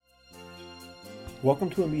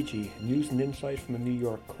Welcome to Amici, news and insights from the New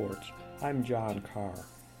York courts. I'm John Carr.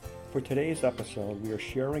 For today's episode, we are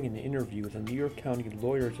sharing an interview the New York County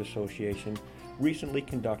Lawyers Association recently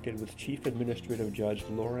conducted with Chief Administrative Judge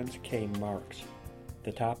Lawrence K. Marks.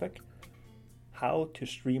 The topic? How to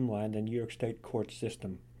streamline the New York State court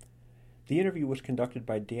system. The interview was conducted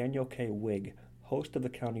by Daniel K. Wigg, host of the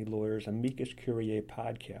County Lawyers Amicus Curiae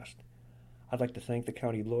podcast. I'd like to thank the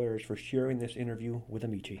county lawyers for sharing this interview with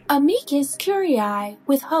Amici. Amicus Curiae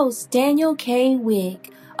with host Daniel K.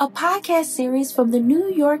 Wigg, a podcast series from the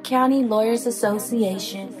New York County Lawyers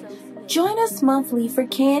Association. Join us monthly for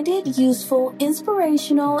candid, useful,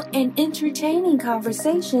 inspirational, and entertaining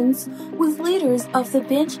conversations with leaders of the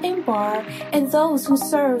bench and bar and those who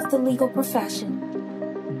serve the legal profession.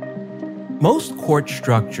 Most court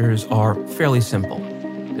structures are fairly simple.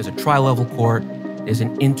 There's a tri-level court, there's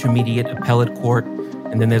an intermediate appellate court,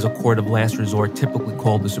 and then there's a court of last resort, typically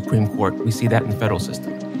called the Supreme Court. We see that in the federal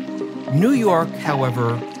system. New York,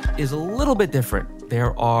 however, is a little bit different.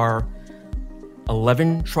 There are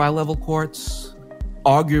 11 tri-level courts,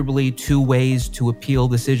 arguably two ways to appeal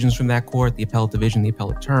decisions from that court, the appellate division, the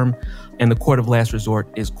appellate term, and the court of last resort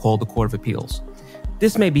is called the Court of Appeals.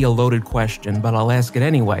 This may be a loaded question, but I'll ask it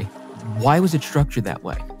anyway. Why was it structured that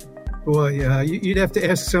way? Boy, you'd have to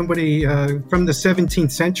ask somebody from the 17th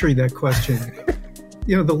century that question.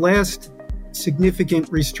 The last significant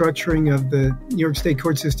restructuring of the New York State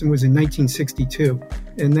court system was in 1962,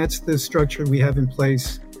 and that's the structure we have in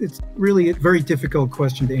place. It's really a very difficult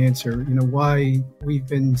question to answer, why we've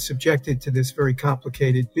been subjected to this very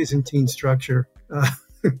complicated Byzantine structure.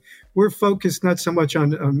 We're focused not so much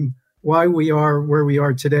on why we are where we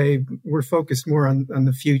are today. We're focused more on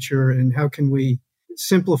the future and how can we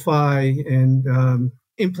simplify and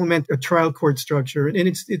implement a trial court structure. And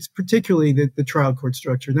it's particularly the trial court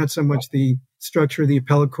structure, not so much the structure of the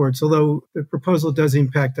appellate courts, although the proposal does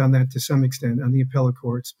impact on that to some extent on the appellate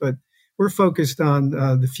courts. But we're focused on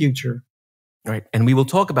the future. Right. And we will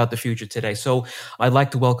talk about the future today. So I'd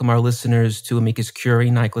like to welcome our listeners to Amicus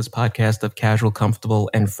Curiae, NYCLA's podcast of casual,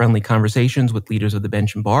 comfortable, and friendly conversations with leaders of the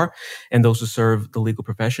bench and bar and those who serve the legal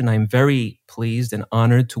profession. I'm very pleased and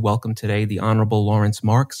honored to welcome today the Honorable Lawrence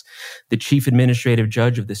Marks, the Chief Administrative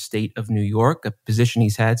Judge of the State of New York, a position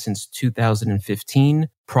he's had since 2015.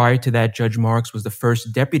 Prior to that, Judge Marks was the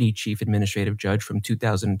first Deputy Chief Administrative Judge from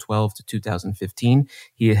 2012 to 2015.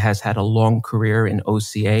 He has had a long career in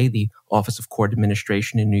OCA, the Office of Court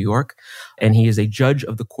Administration in New York, and he is a judge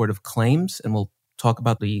of the Court of Claims, and we'll talk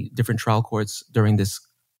about the different trial courts during this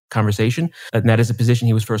conversation. And that is a position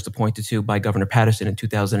he was first appointed to by Governor Patterson in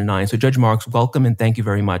 2009. So Judge Marks, welcome, and thank you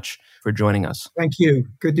very much for joining us. Thank you.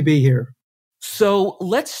 Good to be here. So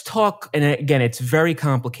let's talk, and again, it's very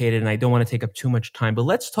complicated and I don't want to take up too much time, but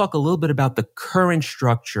let's talk a little bit about the current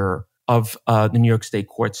structure of the New York State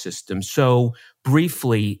court system. So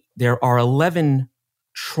briefly, there are 11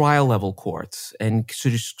 trial level courts, and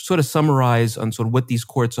so just sort of summarize on sort of what these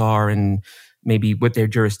courts are and maybe what their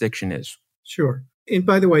jurisdiction is. Sure. And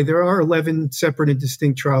by the way, there are 11 separate and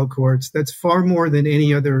distinct trial courts. That's far more than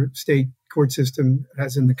any other state court system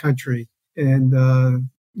has in the country. And,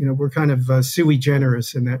 we're kind of sui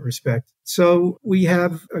generis in that respect. So we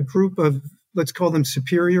have a group of, let's call them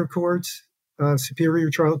superior courts, superior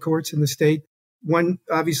trial courts in the state. One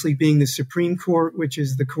obviously being the Supreme Court, which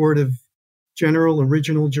is the court of general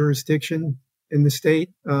original jurisdiction in the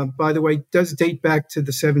state. By the way, does date back to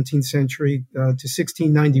the 17th century, to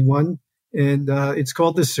 1691. And it's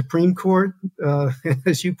called the Supreme Court.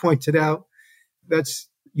 As you pointed out, that's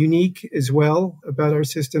unique as well about our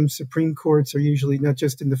system. Supreme Courts are usually not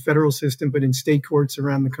just in the federal system, but in state courts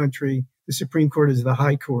around the country. The Supreme Court is the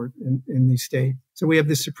high court in the state. So we have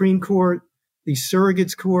the Supreme Court, the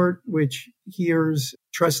Surrogates Court, which hears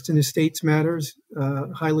trusts and estates matters,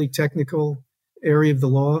 highly technical area of the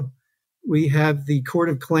law. We have the Court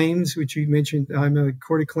of Claims, which you mentioned. I'm a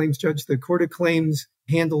Court of Claims judge. The Court of Claims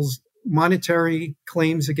handles monetary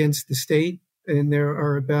claims against the state. And there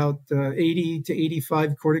are about 80 to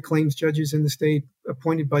 85 Court of Claims judges in the state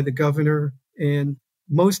appointed by the governor. And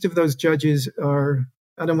most of those judges are,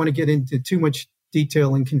 I don't want to get into too much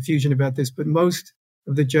detail and confusion about this, but most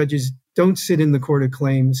of the judges don't sit in the Court of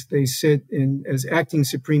Claims. They sit as acting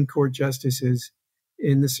Supreme Court justices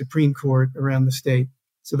in the Supreme Court around the state.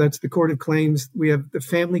 So that's the Court of Claims. We have the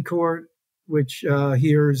Family Court, which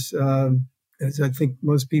hears, as I think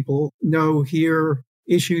most people know, hear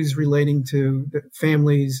issues relating to the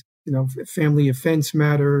families, family offense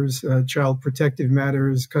matters, child protective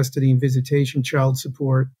matters, custody and visitation, child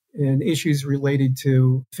support, and issues related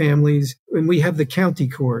to families. And we have the county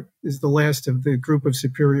court is the last of the group of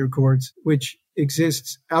superior courts, which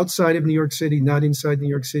exists outside of New York City, not inside New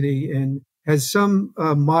York City, and has some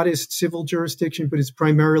modest civil jurisdiction, but is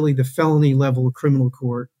primarily the felony level criminal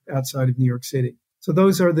court outside of New York City. So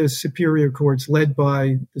those are the superior courts led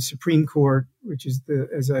by the Supreme Court, which is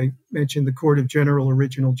as I mentioned, the Court of General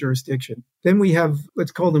Original Jurisdiction. Then we have,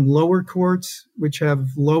 let's call them lower courts, which have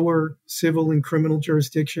lower civil and criminal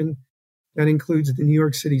jurisdiction. That includes the New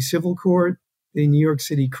York City Civil Court, the New York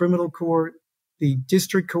City Criminal Court, the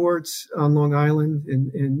district courts on Long Island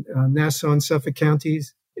and Nassau and Suffolk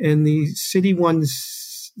counties, and the 61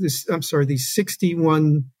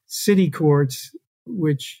 city courts,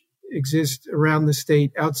 which exist around the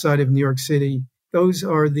state outside of New York City. Those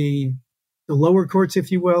are the lower courts, if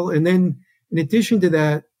you will. And then in addition to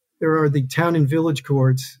that, there are the town and village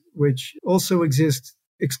courts, which also exist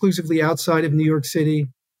exclusively outside of New York City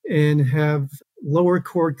and have lower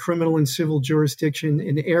court criminal and civil jurisdiction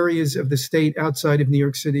in areas of the state outside of New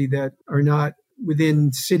York City that are not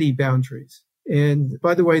within city boundaries. And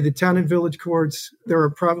by the way, the town and village courts, there are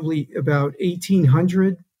probably about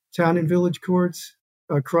 1,800 town and village courts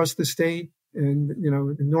across the state, and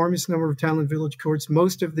enormous number of town and village courts.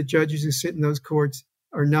 Most of the judges who sit in those courts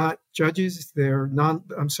are not judges. Are not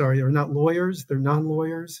lawyers. They're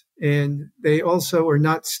non-lawyers, and they also are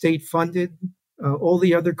not state funded. All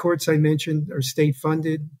the other courts I mentioned are state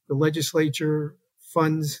funded. The legislature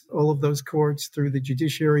funds all of those courts through the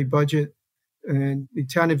judiciary budget, and the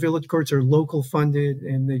town and village courts are local funded,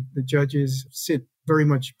 and the judges sit very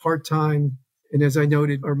much part-time, and as I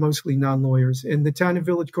noted, are mostly non-lawyers. And the town and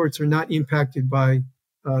village courts are not impacted by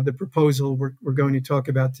the proposal we're going to talk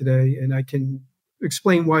about today, and I can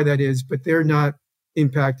explain why that is, but they're not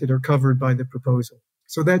impacted or covered by the proposal.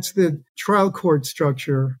 So that's the trial court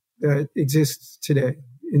structure that exists today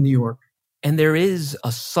in New York. And there is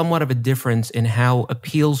a somewhat of a difference in how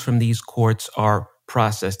appeals from these courts are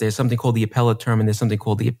processed. There's something called the appellate term, and there's something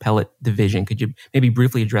called the appellate division. Could you maybe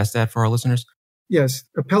briefly address that for our listeners? Yes.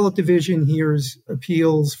 Appellate division hears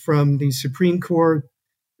appeals from the Supreme Court,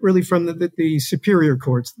 really from the superior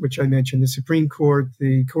courts, which I mentioned, the Supreme Court,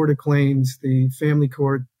 the Court of Claims, the Family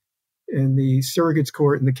Court, and the Surrogates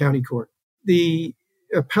Court and the County Court. The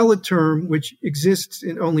appellate term, which exists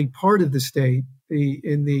in only part of the state,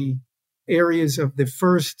 in the areas of the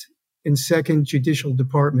first and second judicial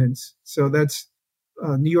departments. So that's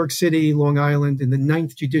New York City, Long Island, and the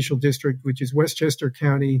 9th Judicial District, which is Westchester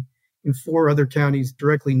County, and 4 other counties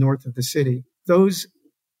directly north of the city. Those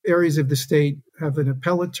areas of the state have an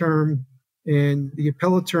appellate term, and the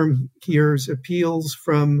appellate term hears appeals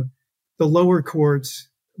from the lower courts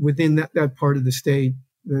within that part of the state,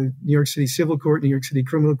 the New York City Civil Court, New York City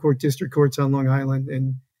Criminal Court, district courts on Long Island,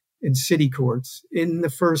 and city courts in the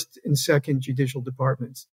first and second judicial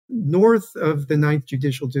departments. North of the 9th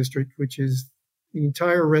Judicial District, which is the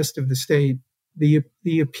entire rest of the state, the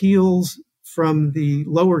appeals from the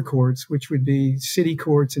lower courts, which would be city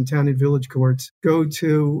courts and town and village courts, go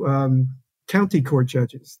to county court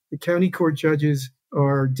judges. The county court judges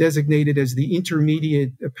are designated as the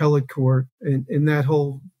intermediate appellate court in that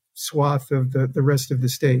whole swath of the rest of the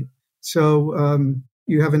state. So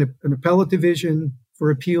you have an appellate division for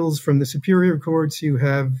appeals from the superior courts. You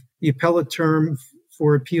have the appellate term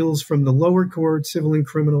for appeals from the lower courts, civil and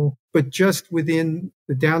criminal, but just within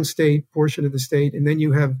the downstate portion of the state. And then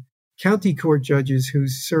you have county court judges who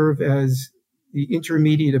serve as the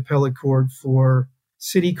intermediate appellate court for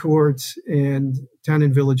city courts and town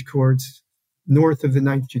and village courts north of the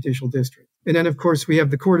 9th Judicial District. And then, of course, we have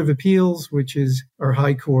the Court of Appeals, which is our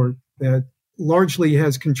high court that largely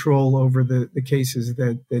has control over the cases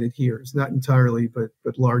that it hears. Not entirely, but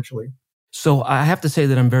largely. So I have to say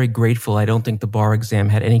that I'm very grateful. I don't think the bar exam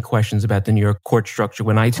had any questions about the New York court structure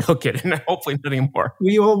when I took it, and hopefully not anymore.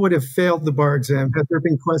 We all would have failed the bar exam had there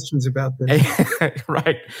been questions about this.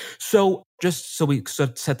 Right. So just so we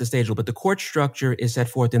set the stage a little bit, the court structure is set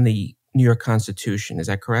forth in the New York Constitution. Is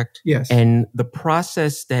that correct? Yes. And the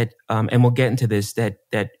process that, and we'll get into this, that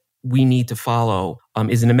we need to follow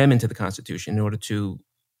is an amendment to the Constitution in order to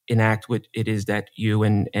enact what it is that you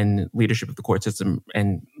and leadership of the court system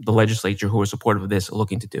and the legislature who are supportive of this are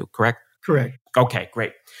looking to do, correct? Correct. Okay,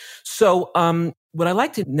 great. So what I'd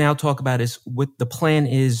like to now talk about is what the plan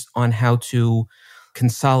is on how to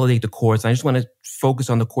consolidate the courts. I just want to focus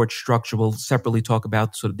on the court structure. We'll separately talk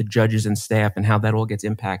about sort of the judges and staff and how that all gets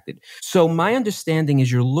impacted. So my understanding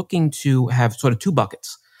is you're looking to have sort of 2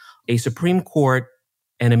 buckets, a Supreme Court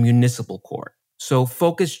and a municipal court. So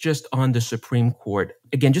focus just on the Supreme Court.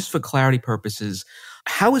 Again, just for clarity purposes,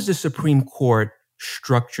 how is the Supreme Court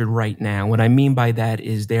structured right now? What I mean by that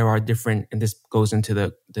is there are different, and this goes into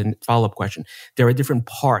the follow-up question, there are different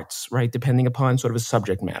parts, right, depending upon sort of a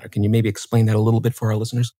subject matter. Can you maybe explain that a little bit for our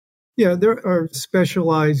listeners? Yeah, there are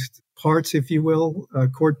specialized parts, if you will,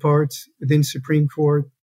 court parts within Supreme Court.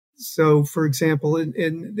 So, for example,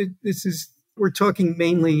 we're talking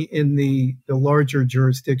mainly in the larger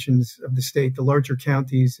jurisdictions of the state, the larger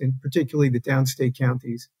counties, and particularly the downstate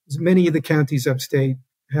counties. Many of the counties upstate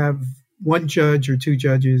have one judge or two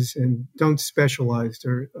judges and don't specialize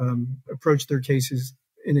or approach their cases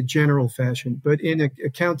in a general fashion. But in a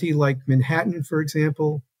county like Manhattan, for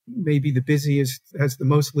example, maybe the busiest, has the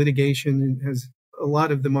most litigation and has a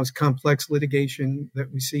lot of the most complex litigation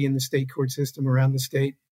that we see in the state court system around the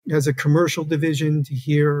state. It has a commercial division to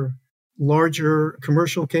hear larger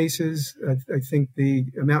commercial cases. I think the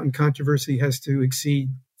amount in controversy has to exceed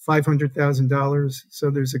 $500,000. So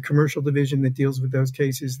there's a commercial division that deals with those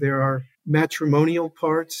cases. There are matrimonial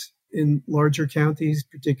parts in larger counties,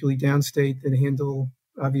 particularly downstate, that handle,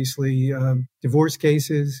 obviously, divorce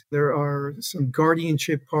cases. There are some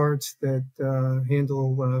guardianship parts that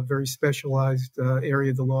handle a very specialized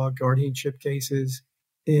area of the law, guardianship cases.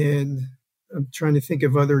 And I'm trying to think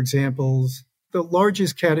of other examples. The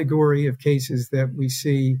largest category of cases that we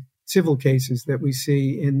see, civil cases that we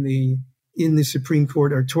see in the Supreme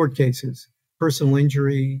Court, are tort cases, personal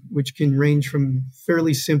injury, which can range from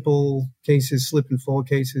fairly simple cases, slip and fall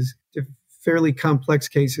cases, to fairly complex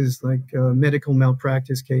cases like medical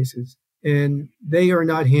malpractice cases. And they are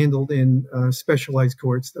not handled in specialized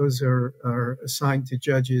courts. Those are assigned to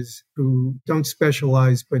judges who don't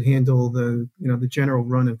specialize but handle the general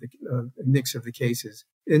run of the mix of the cases.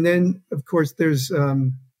 And then, of course, there's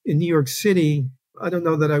in New York City, I don't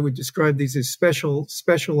know that I would describe these as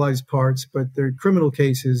specialized parts, but they're criminal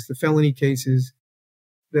cases, the felony cases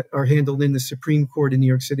that are handled in the Supreme Court in New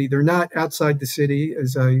York City. They're not outside the city,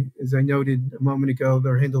 as I noted a moment ago.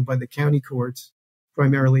 They're handled by the county courts,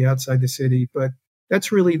 primarily outside the city. But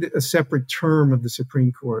that's really a separate term of the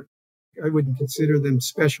Supreme Court. I wouldn't consider them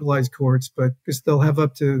specialized courts, but because they'll have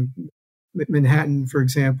up to Manhattan, for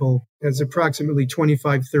example, has approximately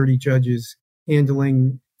 25, 30 judges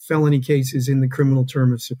handling felony cases in the criminal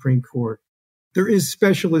term of Supreme Court. There is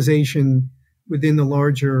specialization within the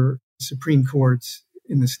larger Supreme Courts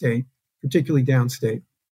in the state, particularly downstate.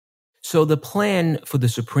 So the plan for the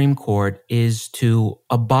Supreme Court is to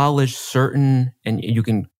abolish certain, and you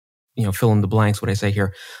can, fill in the blanks what I say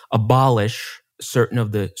here, abolish certain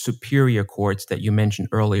of the superior courts that you mentioned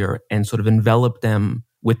earlier and sort of envelop them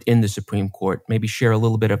within the Supreme Court. Maybe share a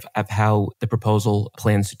little bit of how the proposal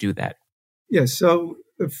plans to do that. Yes. So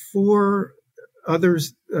the four other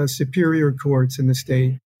superior courts in the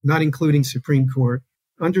state, not including Supreme Court,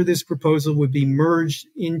 under this proposal would be merged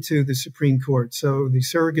into the Supreme Court. So the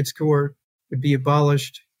surrogates court would be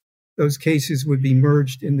abolished. Those cases would be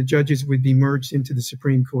merged and the judges would be merged into the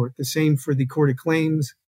Supreme Court. The same for the Court of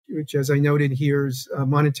Claims, which, as I noted, hears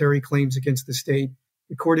monetary claims against the state.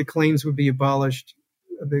 The Court of Claims would be abolished.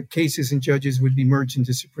 The cases and judges would be merged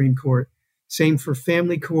into Supreme Court. Same for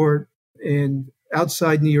family court, and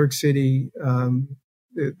outside New York City,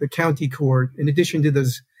 the county court. In addition to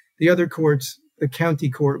the other courts, the county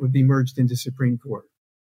court would be merged into Supreme Court.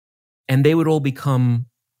 And they would all become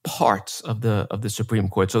parts of the Supreme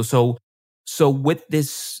Court. So with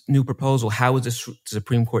this new proposal, how is the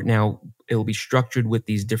Supreme Court now? It'll be structured with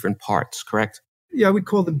these different parts, correct? Yeah, I would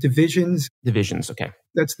call them divisions. Divisions, okay.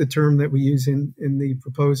 That's the term that we use in the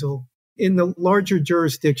proposal. In the larger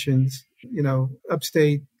jurisdictions,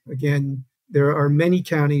 upstate, again, there are many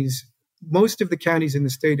counties. Most of the counties in the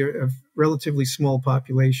state are of relatively small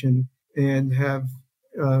population and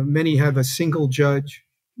many have a single judge,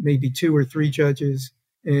 maybe two or three judges.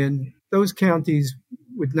 And those counties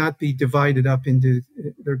would not be divided up into,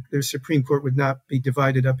 their Supreme Court would not be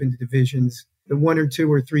divided up into divisions. The one or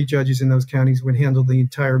two or three judges in those counties would handle the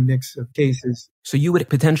entire mix of cases. So you would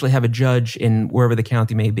potentially have a judge in wherever the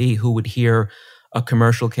county may be who would hear a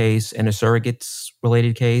commercial case and a surrogates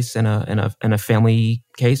related case and a family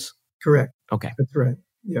case? Correct. Okay. That's right.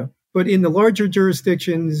 Yeah. But in the larger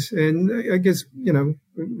jurisdictions, and I guess,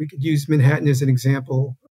 we could use Manhattan as an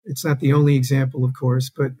example. It's not the only example, of course,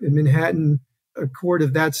 but in Manhattan, a court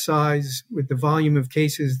of that size with the volume of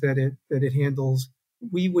cases that it handles,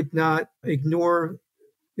 we would not ignore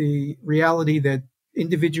the reality that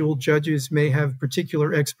individual judges may have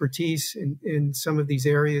particular expertise in some of these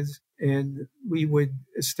areas, and we would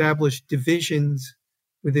establish divisions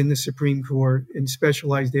within the Supreme Court in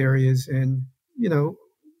specialized areas and,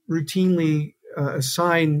 routinely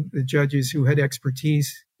assign the judges who had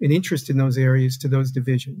expertise and interest in those areas to those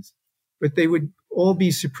divisions. But they would all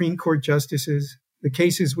be Supreme Court justices. the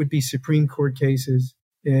cases would be Supreme Court cases,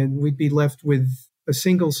 and we'd be left with a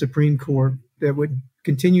single Supreme Court that would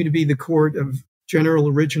continue to be the court of general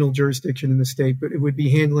original jurisdiction in the state, but it would be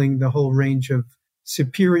handling the whole range of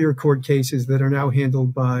superior court cases that are now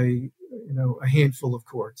handled by, a handful of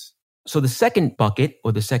courts. So the second bucket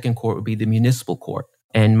or the second court would be the municipal court.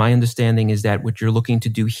 And my understanding is that what you're looking to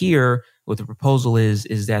do here, what the proposal is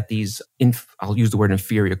that these, I'll use the word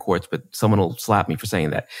inferior courts, but someone will slap me for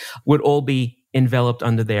saying that, would all be enveloped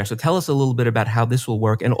under there. So tell us a little bit about how this will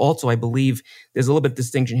work. And also, I believe there's a little bit of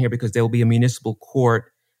distinction here because there will be a municipal court.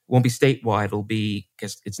 It won't be statewide. It'll be,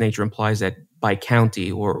 because its nature implies that by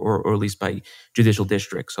county or at least by judicial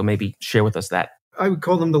district. So maybe share with us that. I would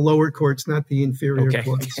call them the lower courts, not the inferior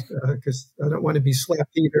courts, because I don't want to be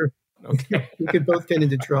slapped either. Okay. We could both get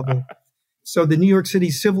into trouble. So the New York City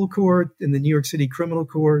Civil Court and the New York City Criminal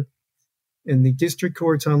Court and the district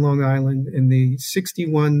courts on Long Island and the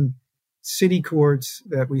 61 city courts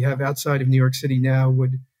that we have outside of New York City now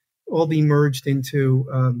would all be merged into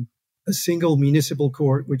a single municipal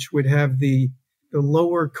court, which would have the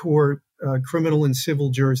lower court criminal and civil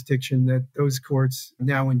jurisdiction that those courts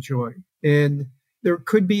now enjoy. And there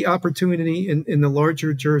could be opportunity in the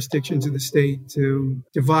larger jurisdictions of the state to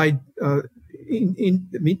divide in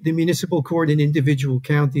the municipal court in individual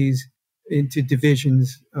counties into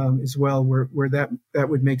divisions as well, where that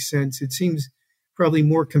would make sense. It seems probably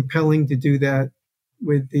more compelling to do that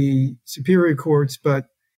with the superior courts, but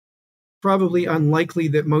probably unlikely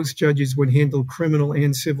that most judges would handle criminal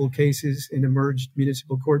and civil cases in a merged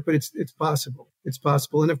municipal court, but it's possible. It's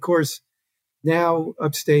possible. And of course, now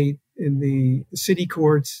upstate in the city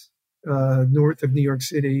courts north of New York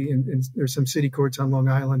City, and there's some city courts on Long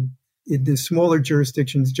Island. In the smaller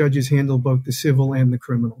jurisdictions, judges handle both the civil and the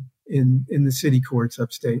criminal in the city courts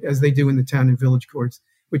upstate, as they do in the town and village courts,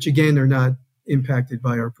 which again are not impacted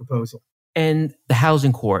by our proposal. And the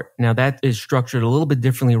housing court, now that is structured a little bit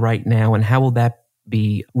differently right now, and how will that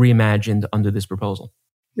be reimagined under this proposal?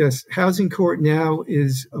 Yes, housing court now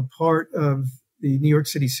is a part of the New York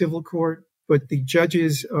City Civil Court, but the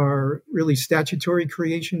judges are really statutory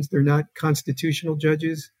creations. They're not constitutional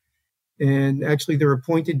judges. And actually, they're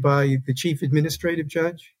appointed by the chief administrative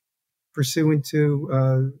judge pursuant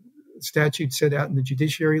to statutes set out in the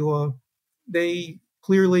judiciary law. They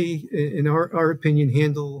clearly, in our opinion,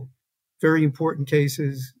 handle very important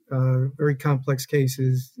cases, very complex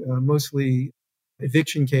cases, mostly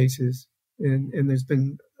eviction cases. And there's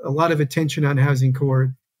been a lot of attention on housing court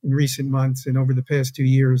in recent months and over the past 2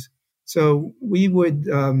 years. So we would,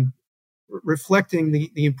 reflecting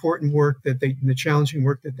the important work the challenging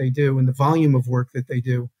work that they do and the volume of work that they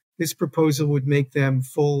do, this proposal would make them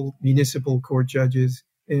full municipal court judges.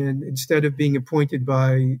 And instead of being appointed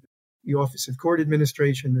by the Office of Court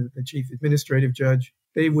Administration, the chief administrative judge,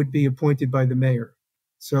 they would be appointed by the mayor.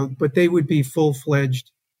 But they would be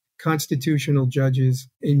full-fledged constitutional judges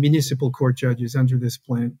and municipal court judges under this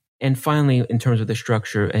plan. And finally, in terms of the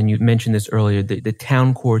structure, and you mentioned this earlier, the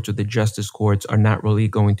town courts or the justice courts are not really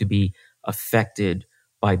going to be affected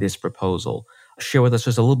by this proposal. Share with us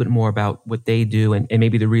just a little bit more about what they do and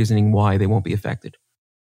maybe the reasoning why they won't be affected.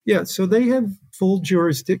 Yeah, so they have full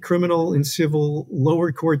criminal and civil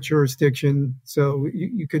lower court jurisdiction. So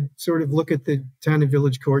you could sort of look at the town and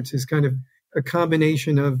village courts as kind of a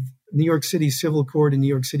combination of New York City Civil Court and New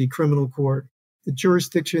York City Criminal Court. The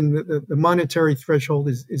jurisdiction, the monetary threshold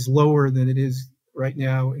is lower than it is right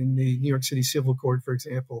now in the New York City Civil Court, for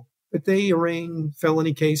example. But they arraign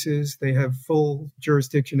felony cases. They have full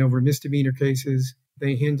jurisdiction over misdemeanor cases.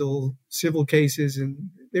 They handle civil cases, and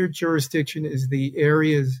their jurisdiction is the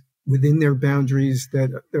areas within their boundaries that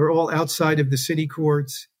they're all outside of the city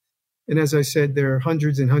courts. And as I said, there are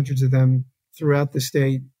hundreds and hundreds of them throughout the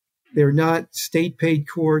state. They're not state-paid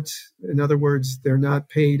courts. In other words, they're not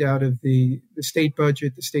paid out of the state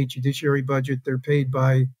budget, the state judiciary budget. They're paid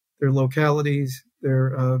by their localities.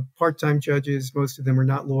 They're part-time judges. Most of them are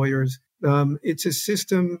not lawyers. It's a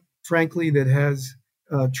system, frankly, that has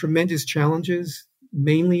tremendous challenges,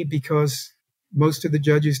 mainly because most of the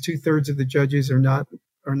judges, 2/3 of the judges are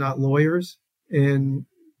not lawyers. And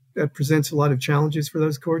that presents a lot of challenges for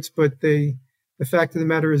those courts. But the fact of the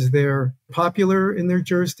matter is they're popular in their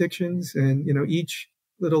jurisdictions, and each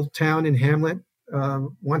little town and hamlet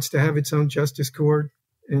wants to have its own justice court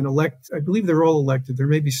and elect. I believe they're all elected. There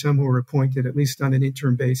may be some who are appointed, at least on an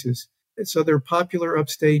interim basis. And so they're popular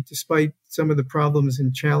upstate, despite some of the problems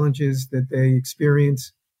and challenges that they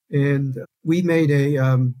experience. And we made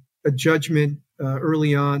a judgment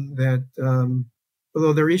early on that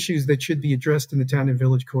although there are issues that should be addressed in the town and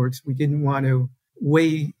village courts, we didn't want to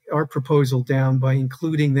weigh our proposal down by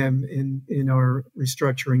including them in our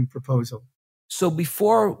restructuring proposal. So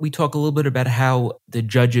before we talk a little bit about how the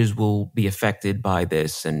judges will be affected by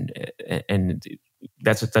this, and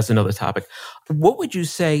that's another topic, what would you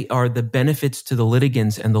say are the benefits to the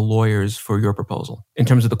litigants and the lawyers for your proposal in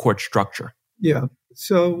terms of the court structure? Yeah.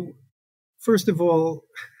 So first of all,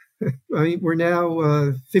 I mean, we're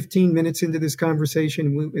now 15 minutes into this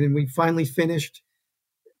conversation, and we finally finished,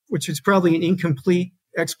 which is probably an incomplete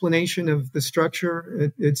explanation of the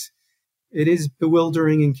structure. It is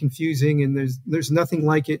bewildering and confusing, and there's nothing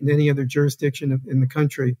like it in any other jurisdiction in the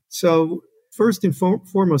country. So first and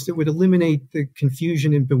foremost, it would eliminate the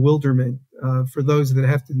confusion and bewilderment for those that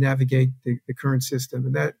have to navigate the current system.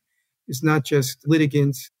 And that is not just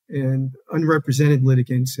litigants and unrepresented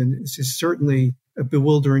litigants, and this is certainly a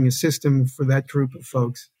bewildering system for that group of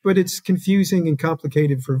folks. But it's confusing and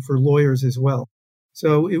complicated for lawyers as well.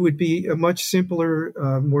 So it would be a much simpler,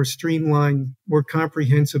 more streamlined, more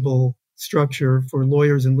comprehensible structure for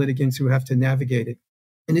lawyers and litigants who have to navigate it.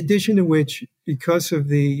 In addition to which, because of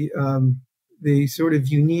the sort of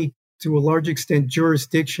unique, to a large extent,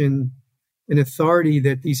 jurisdiction and authority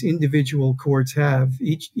that these individual courts have,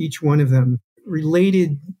 each one of them,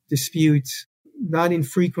 related disputes not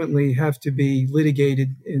infrequently have to be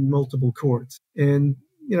litigated in multiple courts. And,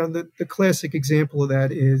 the classic example of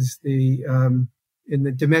that is in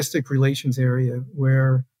the domestic relations area,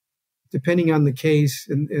 where depending on the case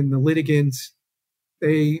and the litigants,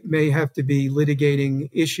 they may have to be litigating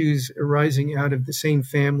issues arising out of the same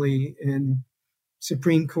family in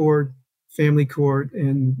Supreme Court, family court,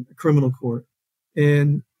 and criminal court.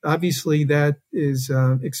 And obviously that is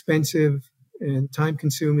expensive and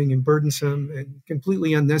time-consuming and burdensome and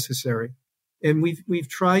completely unnecessary. And we've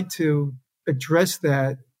tried to address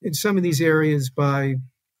that in some of these areas by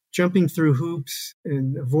jumping through hoops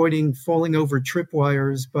and avoiding falling over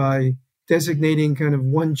tripwires by designating kind of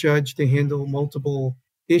one judge to handle multiple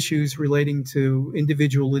issues relating to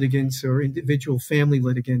individual litigants or individual family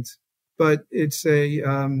litigants. But it's a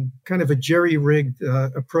kind of a jerry-rigged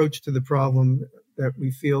approach to the problem that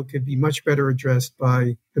we feel could be much better addressed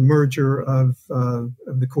by the merger of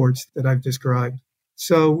the courts that I've described.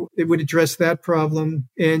 So it would address that problem.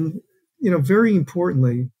 And, very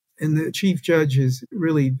importantly, and the chief judge has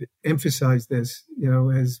really emphasized this,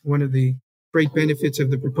 as one of the great benefits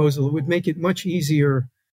of the proposal, it would make it much easier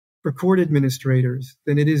for court administrators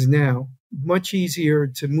than it is now, much easier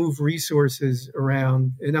to move resources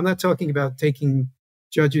around. And I'm not talking about taking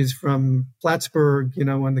judges from Plattsburgh,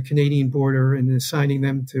 on the Canadian border and assigning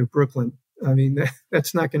them to Brooklyn. I mean,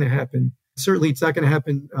 that's not going to happen. Certainly, it's not going to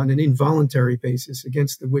happen on an involuntary basis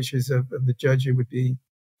against the wishes of the judge who would be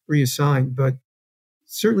reassigned. But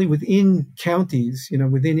certainly within counties,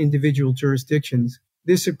 within individual jurisdictions,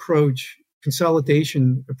 this approach,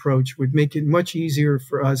 consolidation approach, would make it much easier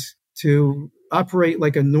for us to operate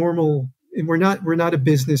like a normal. And we're not a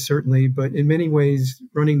business, certainly, but in many ways,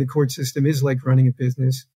 running the court system is like running a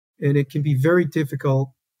business. And it can be very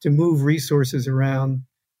difficult to move resources around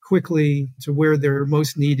quickly to where they're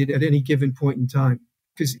most needed at any given point in time.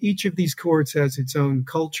 Because each of these courts has its own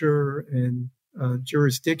culture and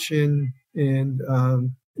jurisdiction and,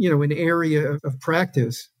 an area of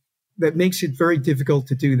practice that makes it very difficult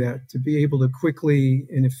to do that, to be able to quickly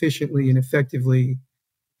and efficiently and effectively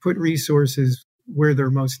put resources where they're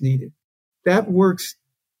most needed. That works,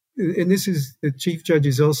 and this is, the chief judge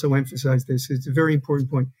has also emphasized this, it's a very important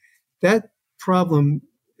point. That problem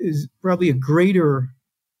is probably a greater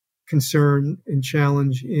concern and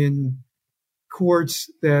challenge in courts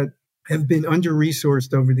that have been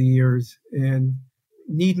under-resourced over the years and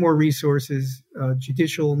need more resources,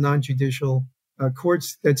 judicial, non-judicial,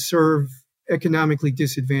 courts that serve economically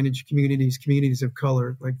disadvantaged communities of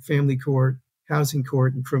color, like family court, housing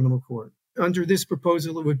court, and criminal court. Under this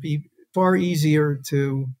proposal, it would be far easier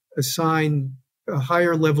to assign a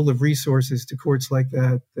higher level of resources to courts like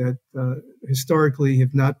that historically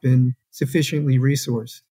have not been sufficiently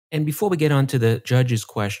resourced. And before we get on to the judge's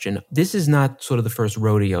question, this is not sort of the first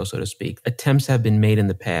rodeo, so to speak. Attempts have been made in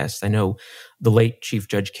the past. I know the late Chief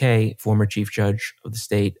Judge Kaye, former Chief Judge of the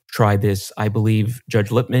state, tried this. I believe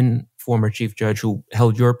Judge Lippman, former Chief Judge who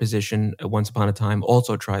held your position once upon a time,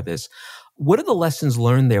 also tried this. What are the lessons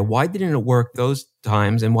learned there? Why didn't it work those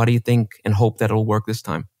times? And why do you think and hope that it'll work this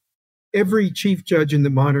time? Every chief judge in the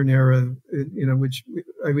modern era, which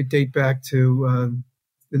I would date back to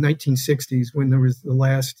the 1960s, when there was the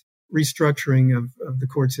last restructuring of the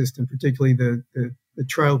court system, particularly the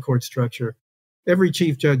trial court structure. Every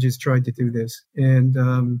chief judge has tried to do this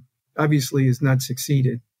and obviously has not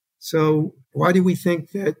succeeded. So why do we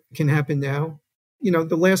think that can happen now?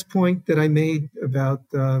 The last point that I made about,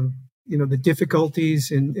 the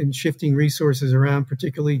difficulties in shifting resources around,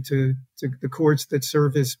 particularly to the courts that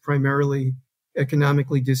service primarily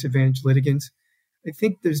economically disadvantaged litigants. I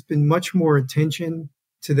think there's been much more attention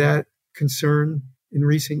to that concern in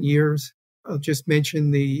recent years. I'll just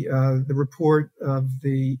mention the report of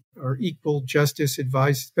our Equal Justice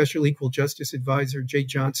Advisor, Special Equal Justice Advisor, Jay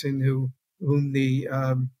Johnson, whom the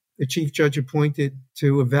chief judge appointed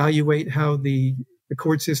to evaluate how the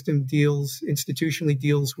court system institutionally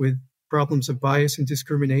deals with problems of bias and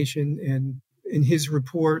discrimination. And in his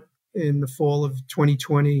report in the fall of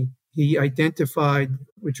 2020, he identified,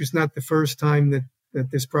 which was not the first time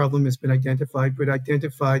that this problem has been identified, but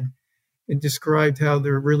identified and described how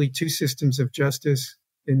there are really two systems of justice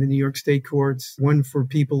in the New York State courts, one for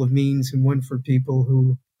people of means and one for people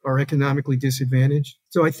who are economically disadvantaged.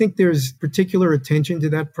 So I think there's particular attention to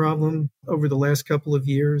that problem over the last couple of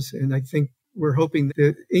years. And I think we're hoping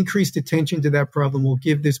that increased attention to that problem will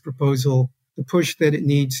give this proposal the push that it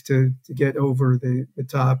needs to get over the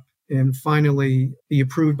top and finally be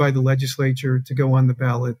approved by the legislature to go on the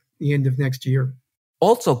ballot at the end of next year.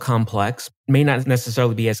 Also complex, may not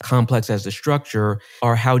necessarily be as complex as the structure,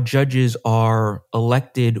 are how judges are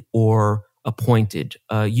elected or appointed.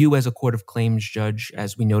 You as a Court of Claims judge,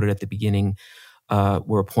 as we noted at the beginning,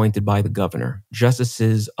 were appointed by the governor.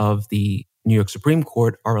 Justices of the New York Supreme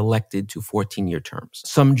Court are elected to 14-year terms.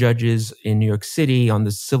 Some judges in New York City on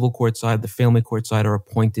the civil court side, the family court side, are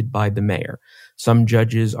appointed by the mayor. Some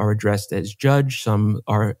judges are addressed as judge, some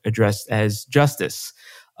are addressed as justice.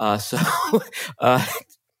 So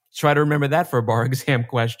try to remember that for a bar exam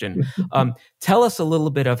question. Tell us a little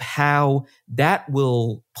bit of how that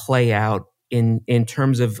will play out in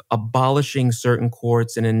terms of abolishing certain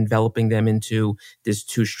courts and enveloping them into this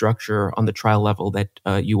two structure on the trial level that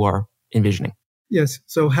you are envisioning. Yes.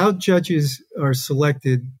 So how judges are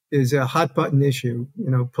selected is a hot button issue,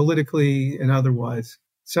 politically and otherwise.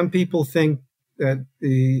 Some people think that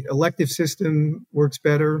the elective system works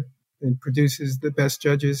better and produces the best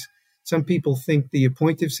judges. Some people think the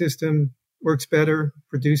appointive system works better,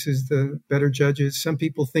 produces the better judges. Some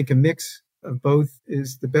people think a mix of both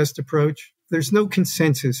is the best approach. There's no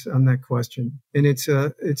consensus on that question, and it's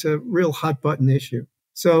a real hot button issue.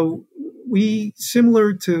 So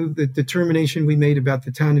similar to the determination we made about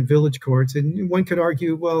the town and village courts, and one could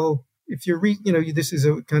argue, well, if this is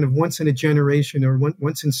a kind of once in a generation or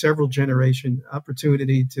once in several generation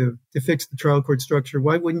opportunity to fix the trial court structure,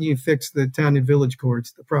 why wouldn't you fix the town and village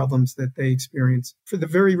courts, the problems that they experience? For the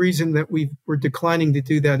very reason that we're declining to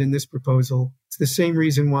do that in this proposal, it's the same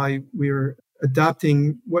reason why we're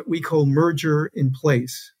adopting what we call merger in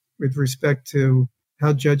place with respect to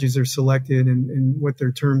how judges are selected and what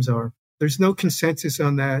their terms are. There's no consensus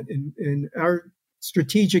on that. And our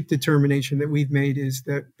strategic determination that we've made is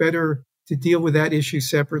that better to deal with that issue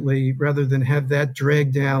separately rather than have that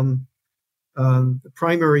drag down the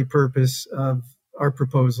primary purpose of our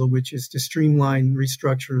proposal, which is to streamline,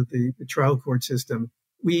 restructure the trial court system.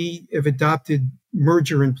 We have adopted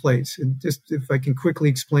merger in place. And just if I can quickly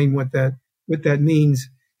explain what that means.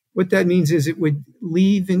 What that means is it would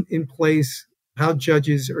leave in place how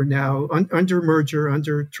judges are now under merger,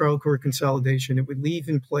 under trial court consolidation. It would leave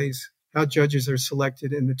in place how judges are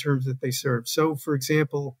selected in the terms that they serve. So, for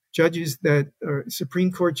example, judges that are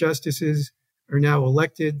Supreme Court justices are now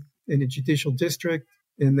elected in a judicial district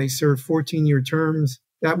and they serve 14-year terms.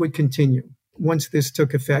 That would continue once this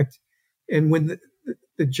took effect. And when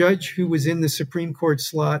the judge who was in the Supreme Court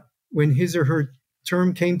slot, when his or her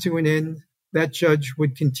term came to an end, that judge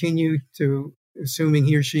would continue to, assuming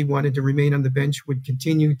he or she wanted to remain on the bench, would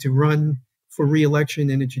continue to run for re-election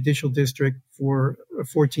in a judicial district for a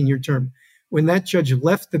 14-year term. When that judge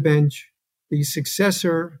left the bench, the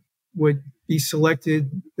successor would be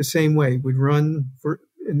selected the same way, would run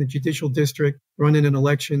in the judicial district, run in an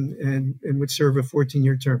election, and would serve a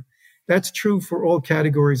 14-year term. That's true for all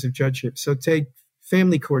categories of judgeship. So take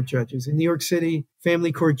family court judges. In New York City,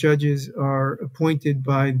 family court judges are appointed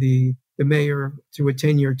by the mayor to a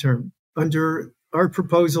 10-year term. Under our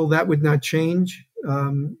proposal, that would not change.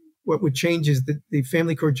 What would change is that the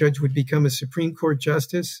family court judge would become a Supreme Court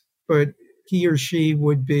justice, but he or she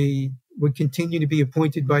would continue to be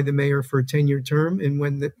appointed by the mayor for a 10-year term. And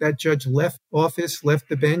when that judge left office, left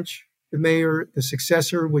the bench, the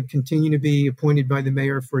successor would continue to be appointed by the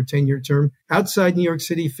mayor for a 10-year term. Outside New York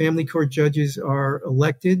City, family court judges are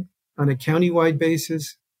elected on a countywide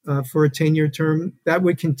basis for a 10-year term. That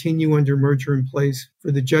would continue under merger in place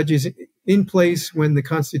for the judges in place when the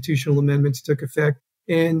constitutional amendments took effect.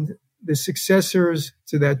 And the successors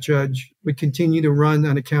to that judge would continue to run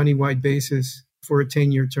on a countywide basis for a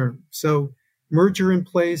 10-year term. So merger in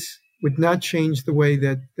place, would not change the way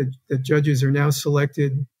that the judges are now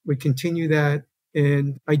selected, would continue that.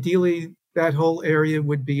 And ideally, that whole area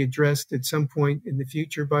would be addressed at some point in the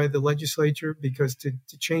future by the legislature, because to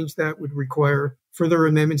change that would require further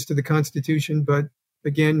amendments to the Constitution. But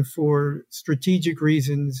again, for strategic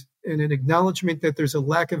reasons and an acknowledgement that there's a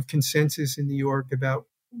lack of consensus in New York about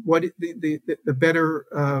what the better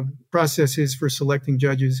process is for selecting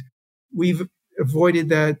judges, we've avoided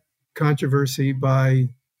that controversy by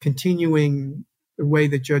continuing the way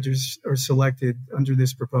that judges are selected under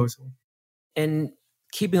this proposal. And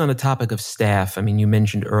keeping on the topic of staff, I mean, you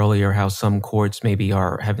mentioned earlier how some courts maybe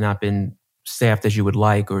have not been staffed as you would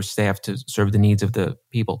like, or staffed to serve the needs of the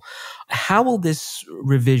people. How will this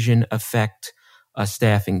revision affect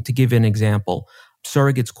staffing? To give an example,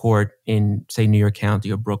 Surrogates Court in, say, New York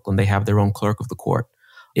County or Brooklyn, they have their own clerk of the court.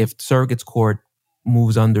 If Surrogates Court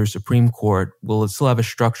moves under Supreme Court, will it still have a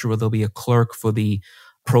structure where there'll be a clerk for the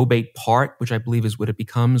probate part, which I believe is what it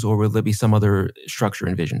becomes, or will there be some other structure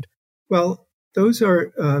envisioned? Well, those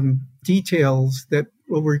are details that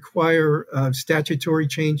will require statutory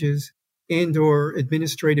changes and or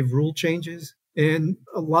administrative rule changes. And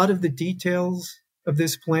a lot of the details of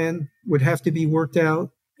this plan would have to be worked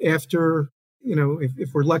out after,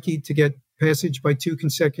 if we're lucky to get passage by 2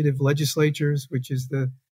 consecutive legislatures,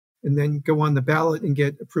 and then go on the ballot and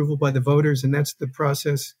get approval by the voters. And that's the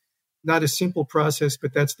process, not a simple process,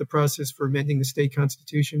 but that's the process for amending the state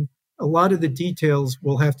constitution. A lot of the details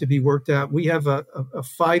will have to be worked out. We have a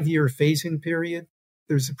 5-year phase-in period.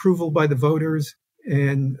 There's approval by the voters,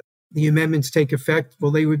 and the amendments take effect.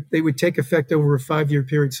 Well, they would take effect over a 5-year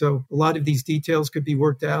period. So a lot of these details could be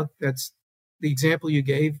worked out. That's the example you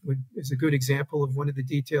gave is a good example of one of the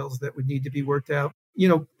details that would need to be worked out.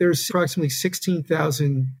 There's approximately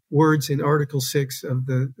 16,000 words in Article 6 of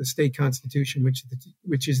the state constitution,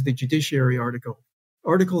 which is the judiciary article.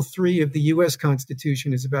 Article 3 of the U.S.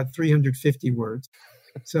 Constitution is about 350 words.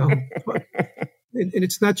 So, and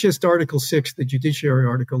it's not just Article 6, the judiciary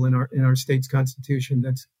article in our state's constitution,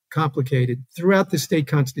 that's complicated. Throughout the state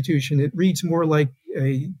constitution, it reads more like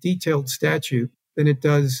a detailed statute than it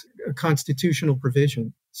does a constitutional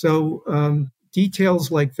provision. So details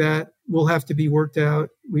like that will have to be worked out.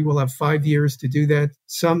 We will have 5 years to do that.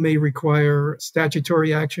 Some may require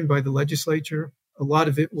statutory action by the legislature. A lot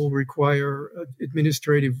of it will require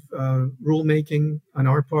administrative rulemaking on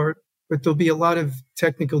our part, but there'll be a lot of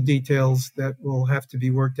technical details that will have to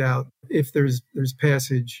be worked out if there's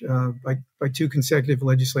passage by 2 consecutive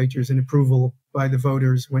legislatures and approval by the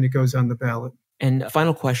voters when it goes on the ballot. And a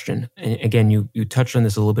final question, and again, you touched on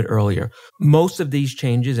this a little bit earlier. Most of these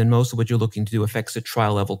changes and most of what you're looking to do affects the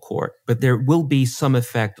trial level court, but there will be some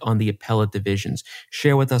effect on the appellate divisions.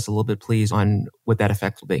 Share with us a little bit, please, on what that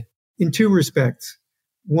effect will be. In 2 respects.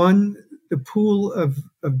 One, the pool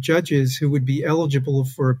of judges who would be eligible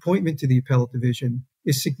for appointment to the appellate division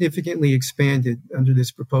is significantly expanded under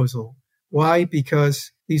this proposal. Why?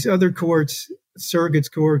 Because these other courts,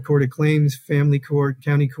 Surrogates Court, Court of Claims, Family Court,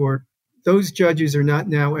 County Court, those judges are not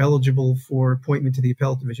now eligible for appointment to the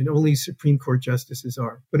appellate division. Only Supreme Court justices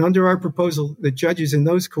are. But under our proposal, the judges in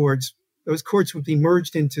those courts would be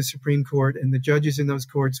merged into Supreme Court, and the judges in those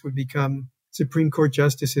courts would become Supreme Court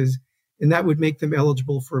justices, and that would make them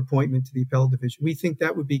eligible for appointment to the appellate division. We think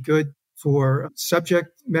that would be good for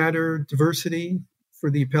subject matter diversity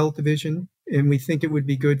for the appellate division, and we think it would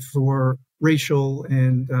be good for racial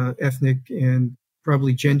and ethnic and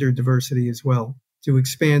probably gender diversity as well, to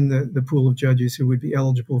expand the pool of judges who would be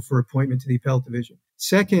eligible for appointment to the appellate division.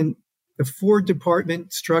 Second, the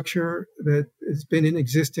 4-department structure that has been in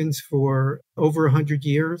existence for over 100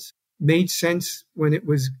 years made sense when it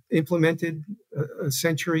was implemented a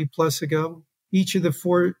century plus ago. Each of the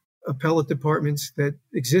 4 appellate departments that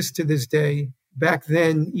exist to this day, back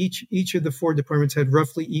then, each of the 4 departments had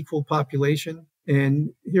roughly equal population.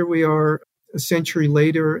 And here we are a century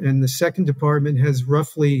later, and the 2nd department has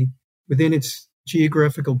roughly, within its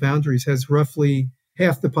geographical boundaries, has roughly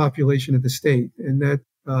half the population of the state. And that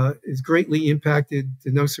is greatly impacted,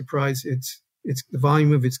 to no surprise, it's the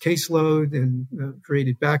volume of its caseload and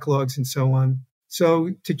created backlogs and so on.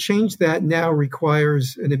 So to change that now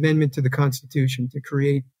requires an amendment to the Constitution to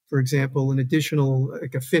create, for example, an additional,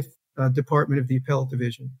 like a 5th department of the appellate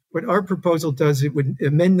division. What our proposal does, it would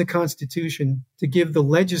amend the Constitution to give the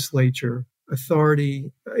legislature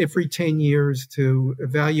authority every 10 years to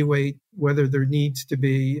evaluate whether there needs to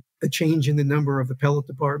be a change in the number of appellate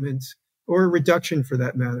departments, or a reduction for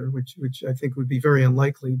that matter, which I think would be very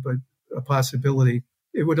unlikely, but a possibility.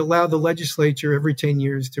 It would allow the legislature every 10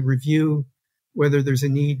 years to review whether there's a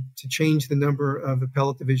need to change the number of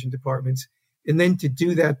appellate division departments. and then to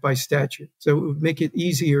do that by statute. So it would make it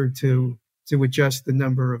easier to adjust the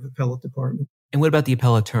number of appellate departments. And what about the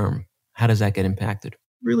appellate term? How does that get impacted?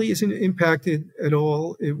 Really isn't impacted at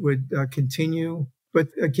all. It would continue. But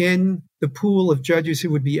again, the pool of judges who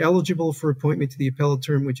would be eligible for appointment to the appellate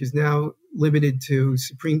term, which is now limited to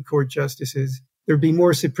Supreme Court justices, there'd be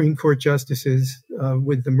more Supreme Court justices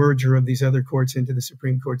with the merger of these other courts into the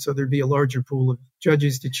Supreme Court. So there'd be a larger pool of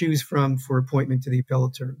judges to choose from for appointment to the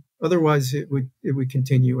appellate term. Otherwise, it would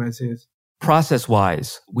continue as is.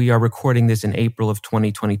 Process-wise, we are recording this in April of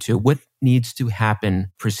 2022. What needs to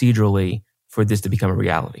happen procedurally for this to become a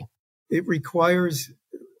reality? It requires,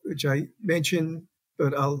 which I mentioned,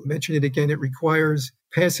 but I'll mention it again, it requires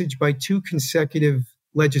passage by 2 consecutive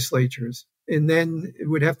legislatures. And then it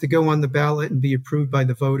would have to go on the ballot and be approved by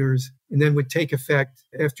the voters, and then would take effect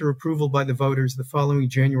after approval by the voters the following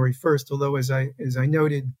January 1st. Although, as I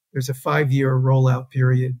noted, there's a 5-year rollout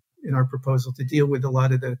period in our proposal to deal with a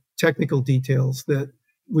lot of the technical details that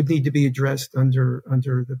would need to be addressed under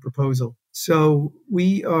the proposal. So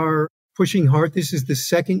we are pushing hard. This is the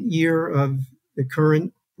second year of the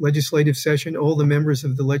current legislative session. All the members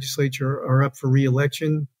of the legislature are up for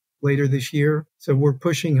re-election later this year. So we're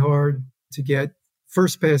pushing hard to get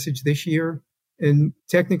first passage this year. And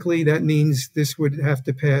technically that means this would have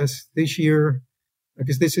to pass this year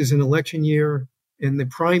because this is an election year, and the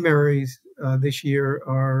primaries this year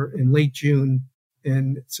are in late June.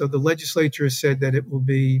 And so the legislature has said that it will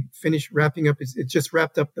be finished wrapping up. It just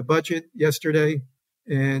wrapped up the budget yesterday.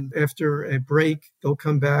 And after a break, they'll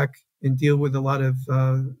come back and deal with a lot of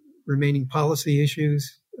remaining policy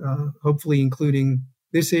issues, hopefully including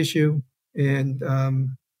this issue. And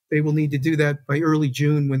they will need to do that by early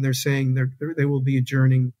June when they're saying they will be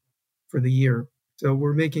adjourning for the year. So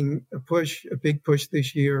we're making a big push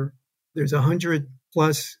this year. There's 100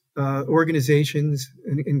 plus organizations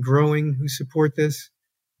and growing who support this.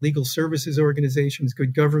 Legal services organizations,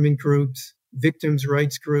 good government groups, victims'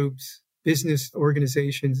 rights groups, business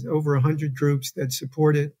organizations, over 100 groups that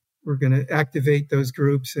support it. We're going to activate those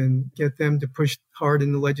groups and get them to push hard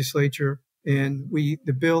in the legislature. And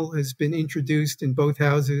the bill has been introduced in both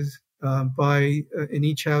houses by, in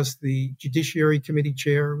each house, the Judiciary Committee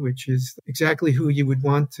chair, which is exactly who you would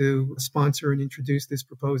want to sponsor and introduce this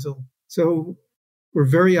proposal. So we're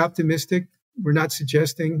very optimistic. We're not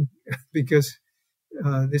suggesting, because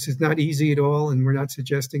this is not easy at all, and we're not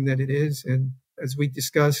suggesting that it is. And as we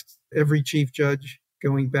discussed, every chief judge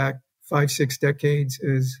going back 5-6 decades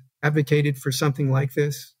has advocated for something like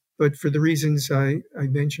this. But for the reasons I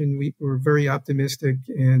mentioned, we're very optimistic,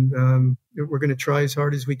 and we're going to try as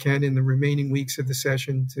hard as we can in the remaining weeks of the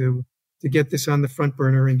session to get this on the front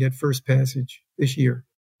burner and get first passage this year.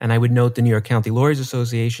 And I would note the New York County Lawyers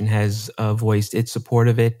Association has voiced its support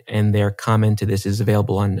of it, and their comment to this is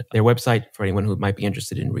available on their website for anyone who might be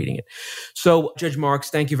interested in reading it. So, Judge Marks,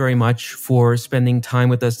 thank you very much for spending time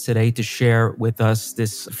with us today to share with us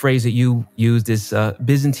this phrase that you used, this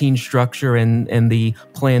Byzantine structure and the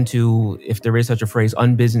plan to, if there is such a phrase,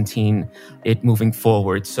 un-Byzantine it moving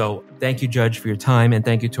forward. So thank you, Judge, for your time, and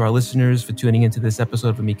thank you to our listeners for tuning into this episode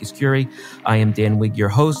of Amicus Curiae. I am Dan Wigg, your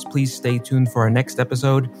host. Please stay tuned for our next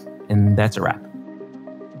episode. And that's a wrap.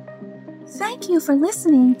 Thank you for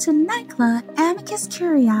listening to NYCLA Amicus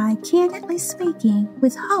Curiae Candidly Speaking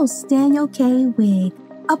with host Daniel K. Wigg,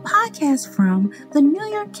 a podcast from the New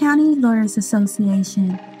York County Lawyers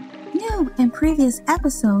Association. New and previous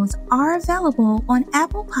episodes are available on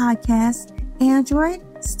Apple Podcasts, Android,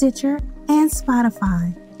 Stitcher, and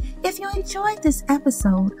Spotify. If you enjoyed this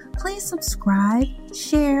episode, please subscribe,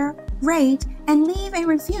 share, rate, and leave a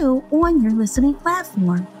review on your listening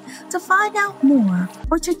platform. To find out more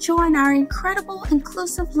or to join our incredible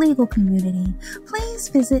inclusive legal community, please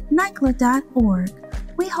visit nycla.org.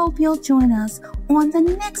 We hope you'll join us on the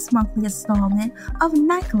next monthly installment of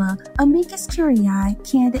NYCLA Amicus Curiae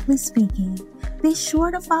Candidly Speaking. Be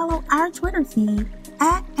sure to follow our Twitter feed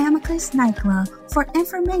 @AmicusNYCLA for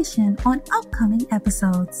information on upcoming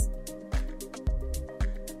episodes.